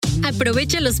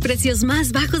Aprovecha los precios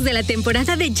más bajos de la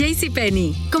temporada de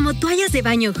JCPenney. Como toallas de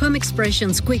baño Home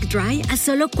Expressions Quick Dry a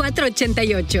solo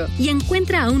 $4.88. Y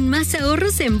encuentra aún más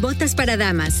ahorros en botas para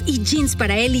damas y jeans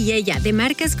para él y ella de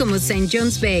marcas como St.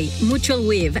 John's Bay, Mutual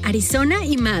Weave, Arizona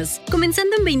y más.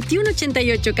 Comenzando en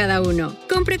 $21.88 cada uno.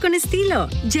 Compre con estilo.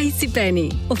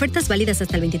 JCPenney. Ofertas válidas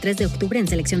hasta el 23 de octubre en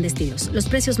selección de estilos. Los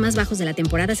precios más bajos de la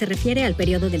temporada se refiere al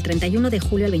periodo del 31 de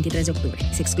julio al 23 de octubre.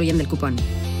 Se excluyen del cupón.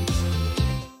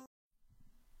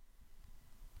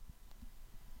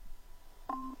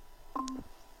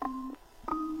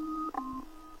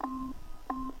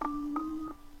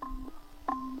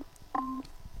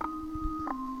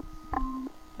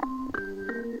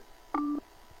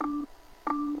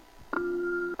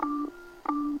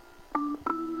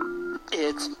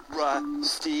 It's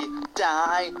Rusty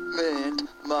Diamond,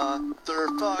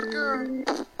 motherfucker.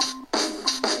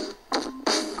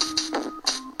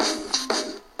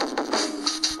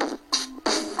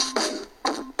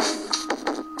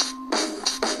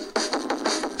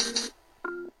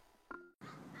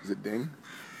 Is it ding?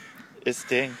 It's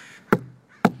ding.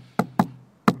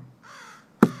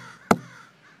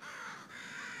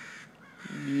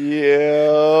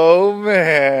 Yo,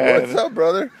 man. What's up,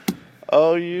 brother?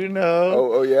 Oh, you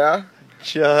know. Oh yeah?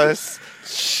 Just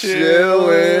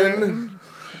Chilling.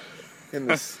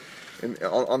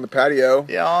 On the patio.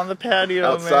 Yeah, on the patio,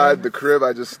 Outside man. the crib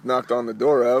I just knocked on the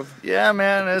door of. Yeah,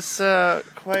 man, it's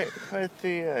quite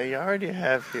the yard you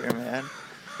have here, man.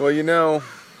 Well, you know,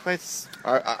 Quite.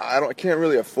 I can't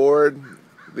really afford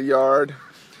the yard,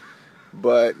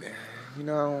 but you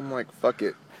know, I'm like, fuck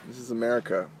it. This is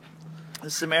America.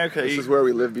 This is America. This is where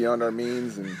we live beyond our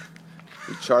means and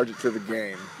we charge it to the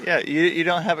game. Yeah, you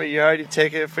don't have a yard, you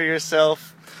take it for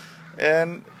yourself,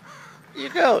 and you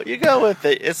go with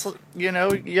it. It's, you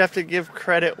know, you have to give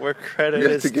credit where credit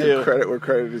is due. You have to give credit where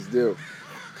credit is due.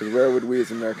 Because where would we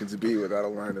as Americans be without a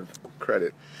line of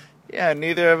credit? Yeah,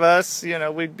 neither of us, you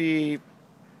know, we'd be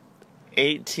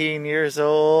 18 years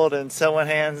old and someone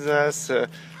hands us a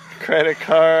credit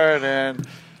card and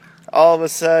all of a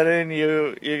sudden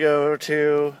you go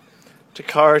to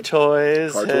Car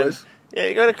Toys. Car Toys? Yeah,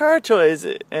 you go to Car Toys.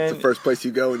 And It's the first place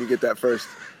you go when you get that first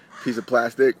piece of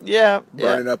plastic. Yeah.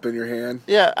 Burning up in your hand.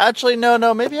 Yeah, actually,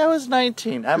 no, maybe I was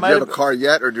 19. Did you have a car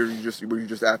yet, or were you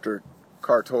just after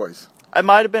Car Toys? I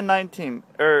might have been 19.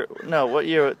 Or, no, what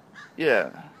year?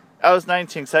 Yeah. I was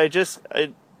 19, so I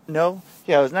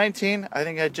was 19. I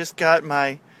think I just got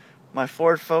my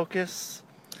Ford Focus.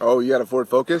 Oh, you had a Ford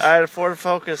Focus? I had a Ford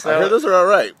Focus. I heard those are all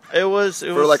right. It was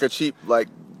for like a cheap, like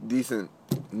decent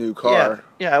new car.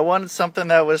 Yeah, I wanted something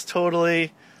that was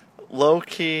totally low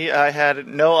key. I had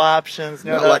no options,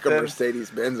 no not nothing. Like a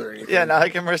Mercedes Benz or anything. Yeah, not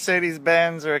like a Mercedes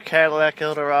Benz or a Cadillac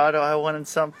Eldorado. I wanted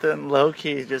something low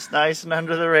key, just nice and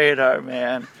under the radar,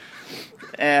 man.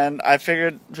 And I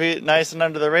figured to be nice and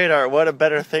under the radar, what a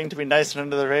better thing to be nice and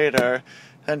under the radar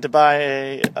than to buy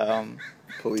a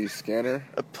police scanner.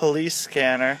 A police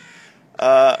scanner,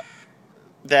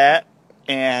 that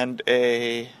and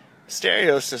a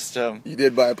stereo system. You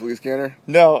did buy a police scanner?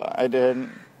 No, I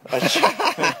didn't.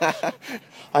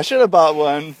 I should have bought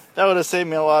one. That would have saved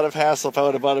me a lot of hassle if I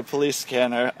would have bought a police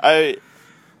scanner. I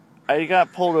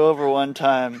got pulled over one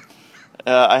time.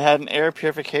 I had an air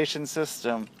purification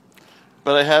system,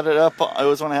 but I had it up. It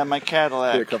was when I had my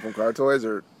Cadillac. Did it come from Car Toys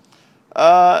or?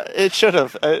 It should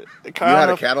have. You had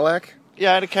a Cadillac?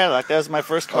 Yeah, I had a Cadillac. That was my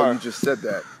first car. Oh, you just said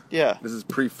that. Yeah. This is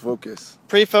pre-Focus.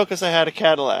 Pre-Focus, I had a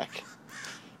Cadillac.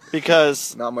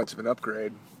 Because... Not much of an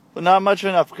upgrade. Well, not much of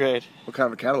an upgrade. What kind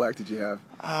of a Cadillac did you have?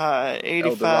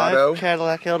 85 Eldorado?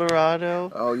 Cadillac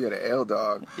Eldorado. Oh, you had an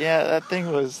L-Dog. Yeah, that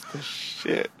thing was the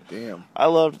shit. Damn. I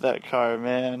loved that car,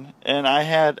 man. And I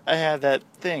had that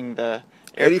thing, the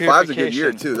air 85's a good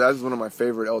year, too. That was one of my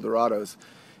favorite Eldorados.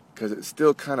 Because it's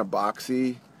still kind of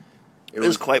boxy. It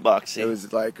was quite boxy. It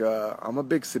was like, I'm a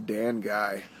big sedan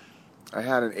guy. I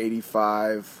had an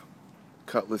 85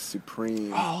 Cutlass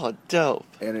Supreme. Oh, dope.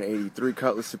 And an 83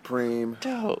 Cutlass Supreme.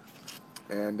 Dope.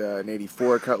 And an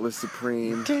 84 Cutlass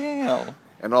Supreme. Damn.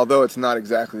 And although it's not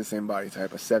exactly the same body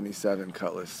type, a 77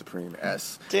 Cutlass Supreme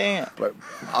S. Damn. But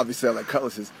obviously I like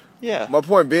Cutlasses. Yeah. My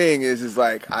point being is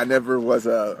like, I never was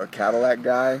a Cadillac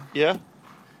guy. Yeah.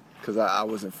 Because I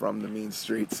wasn't from the mean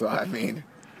streets, so I mean...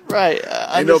 Right,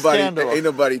 understandable. Ain't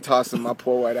nobody tossing my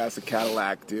poor white ass a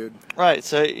Cadillac, dude. Right,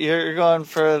 so you're going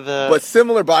for the... But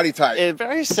similar body type.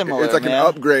 Very similar, It's like man. an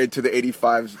upgrade to the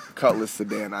 85 Cutlass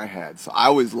sedan I had. So I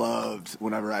always loved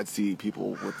whenever I'd see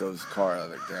people with those cars. I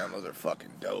was like, damn, those are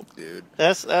fucking dope, dude.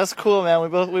 That's cool, man.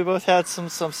 We both had some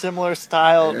similar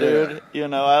style, dude. You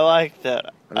know, I like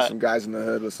that. There's some guys in the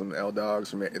hood with some L dogs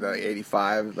from like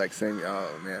 85, like saying,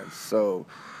 oh man, so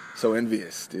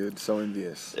envious, dude. So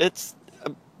envious. It's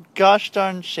a gosh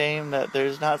darn shame that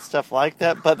there's not stuff like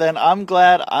that, but then I'm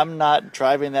glad I'm not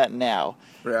driving that now.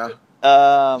 Yeah.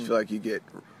 I feel like you get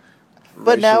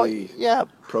but now,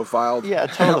 profiled. Yeah,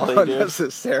 totally, dude.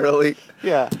 Unnecessarily.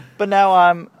 Yeah, but now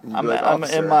I'm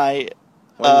like, in my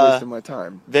why are you wasting my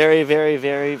time? very, very,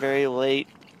 very, very late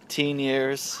teen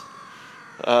years,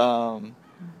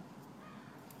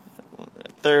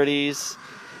 30s,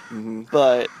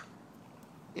 but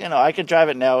you know, I could drive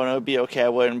it now and it would be okay. I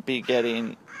wouldn't be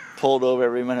getting pulled over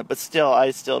every minute, but still,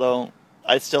 I still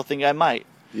think I might.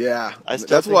 Yeah,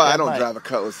 that's why I don't drive a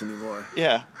Cutlass anymore.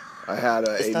 Yeah, I had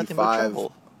a 85.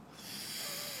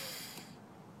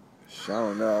 I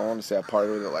don't know. I want to say I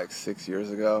parted with it like 6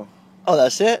 years ago. Oh,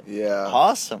 that's it? Yeah.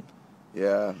 Awesome.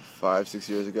 Yeah, 5-6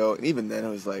 years ago, and even then it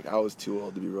was like I was too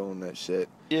old to be rolling that shit.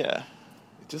 Yeah.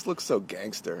 It just looks so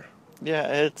gangster. Yeah,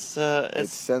 it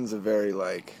sends a very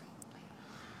like.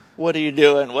 What are you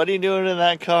doing? What are you doing in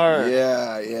that car?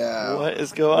 Yeah. What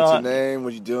is going on? What's your name?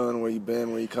 What you doing? Where you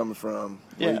been? Where you coming from?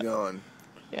 Where you going?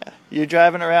 Yeah. You're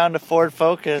driving around a Ford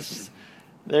Focus.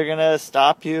 They're going to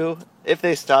stop you. If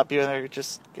they stop you, and they're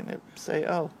just going to say,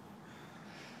 oh,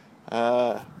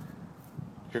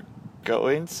 you're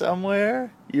going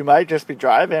somewhere? You might just be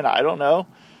driving. I don't know.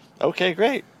 Okay,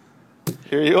 great.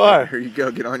 Here you are. Here you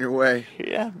go. Get on your way.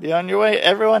 Yeah, be on your way.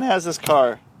 Everyone has this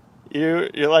car. You're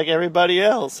like everybody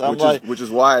else. Which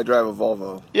is why I drive a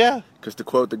Volvo. Yeah. Because to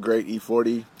quote the great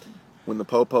E40, when the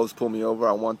popos pull me over,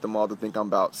 I want them all to think I'm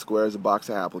about square as a box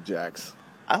of Apple Jacks.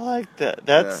 I like that.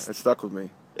 It stuck with me.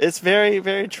 It's very,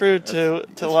 very true to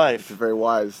life. It's very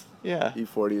wise. Yeah.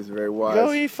 E40 is very wise. Go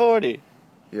E40.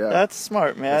 Yeah. That's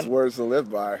smart, man. It's words to live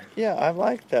by. Yeah, I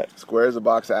like that. Square as a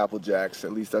box of Apple Jacks.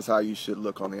 At least that's how you should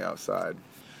look on the outside.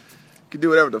 You can do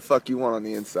whatever the fuck you want on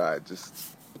the inside. Just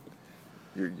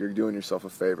you're doing yourself a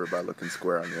favor by looking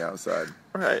square on the outside.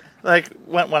 Right. Like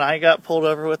when I got pulled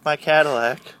over with my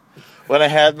Cadillac, when I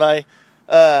had my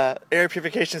air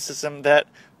purification system, that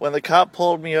when the cop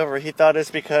pulled me over, he thought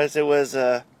it's because it was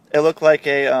it looked like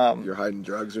a You're hiding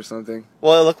drugs or something?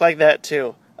 Well, it looked like that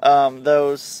too.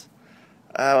 Those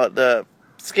the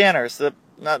scanners,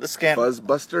 not the scanner.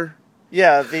 Buzzbuster?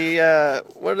 Yeah, the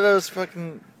what are those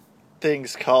fucking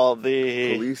things called?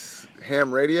 The police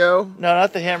ham radio? No,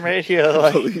 not the ham radio.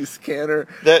 Like police scanner.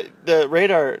 The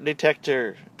radar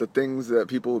detector. The things that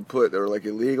people would put that were like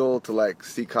illegal to like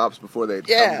see cops before they'd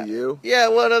come to you. Yeah,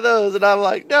 one of those. And I'm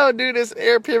like, no, dude, it's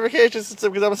air purification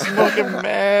system because I'm smoking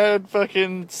mad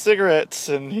fucking cigarettes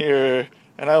in here,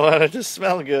 and I want to just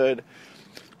smell good.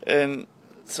 And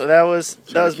so that was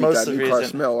most of the reason. New car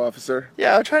smell, officer.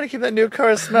 Yeah, I'm trying to keep that new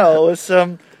car smell with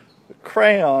some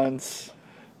crayons.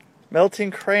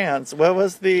 Melting crayons. What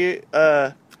was the...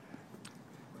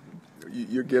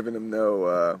 You're giving them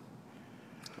no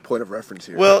point of reference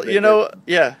here. Well,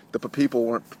 yeah. The people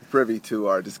weren't privy to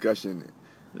our discussion.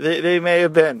 They may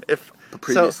have been.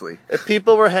 Previously. So, if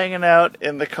people were hanging out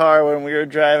in the car when we were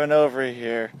driving over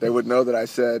here... They would know that I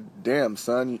said, damn,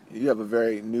 son, you have a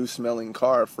very new-smelling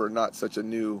car for not such a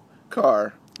new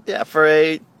car. Yeah, for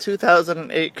a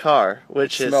 2008 car,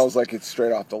 which it smells like it's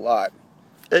straight off the lot.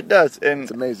 It does. And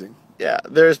it's amazing. Yeah,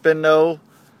 there's been no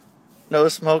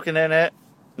smoking in it.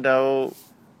 No...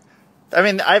 I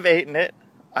mean, I've eaten it.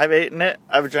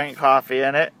 I've drank coffee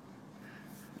in it.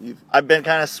 I've been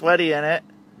kind of sweaty in it.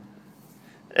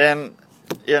 And,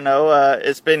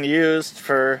 it's been used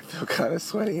for... Feel kind of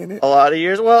sweaty in it? A lot of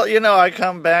years. Well, I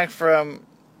come back from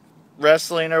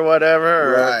wrestling or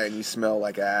whatever. Right, and you smell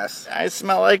like ass. I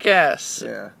smell like ass.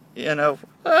 Yeah.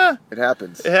 It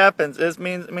happens. It happens. It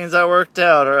means I worked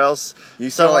out, or else... You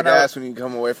smell like ass when you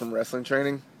come away from wrestling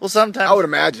training? Well, sometimes... I would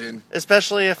imagine.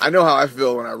 Especially if... I know how I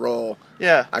feel when I roll.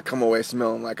 Yeah. I come away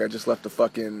smelling like I just left a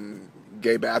fucking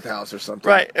gay bathhouse or something.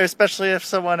 Right, especially if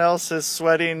someone else is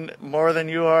sweating more than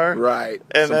you are. Right,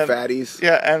 and some fatties.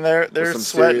 Yeah, and they're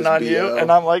sweating on you,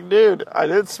 and I'm like, dude, I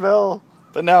did smell,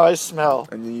 but now I smell.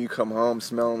 And then you come home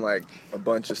smelling like a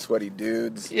bunch of sweaty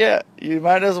dudes. Yeah, you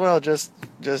might as well just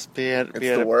be at...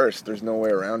 It's the worst. There's no way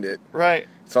around it. Right.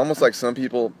 It's almost like some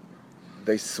people,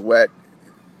 they sweat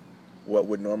what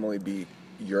would normally be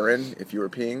urine if you were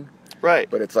peeing. Right.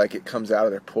 But it's like it comes out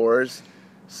of their pores.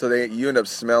 So you end up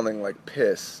smelling like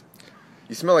piss.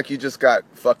 You smell like you just got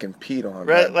fucking peed on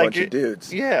by a bunch of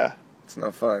dudes. Yeah. It's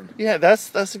not fun. Yeah,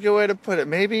 that's a good way to put it.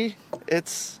 Maybe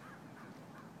it's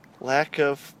lack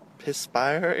of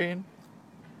pisspiring.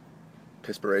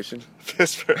 Pissperation?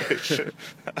 Pissperation.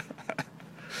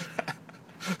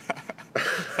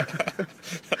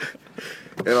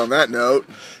 And on that note,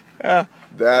 Yeah,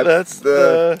 that's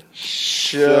the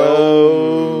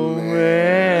show,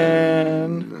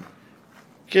 man.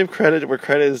 Give credit where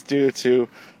credit is due to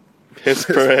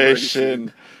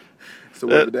Pissperation. It's the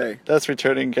word of the day. That's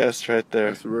returning guest right there.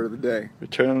 That's the word of the day.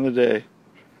 Return of the day.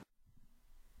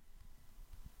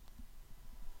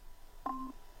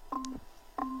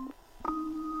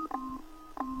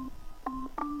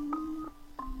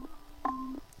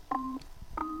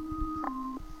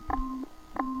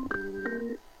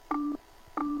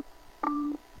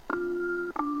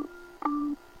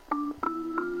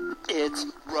 It's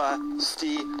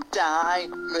Rusty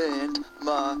Diamond,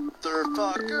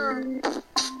 motherfucker.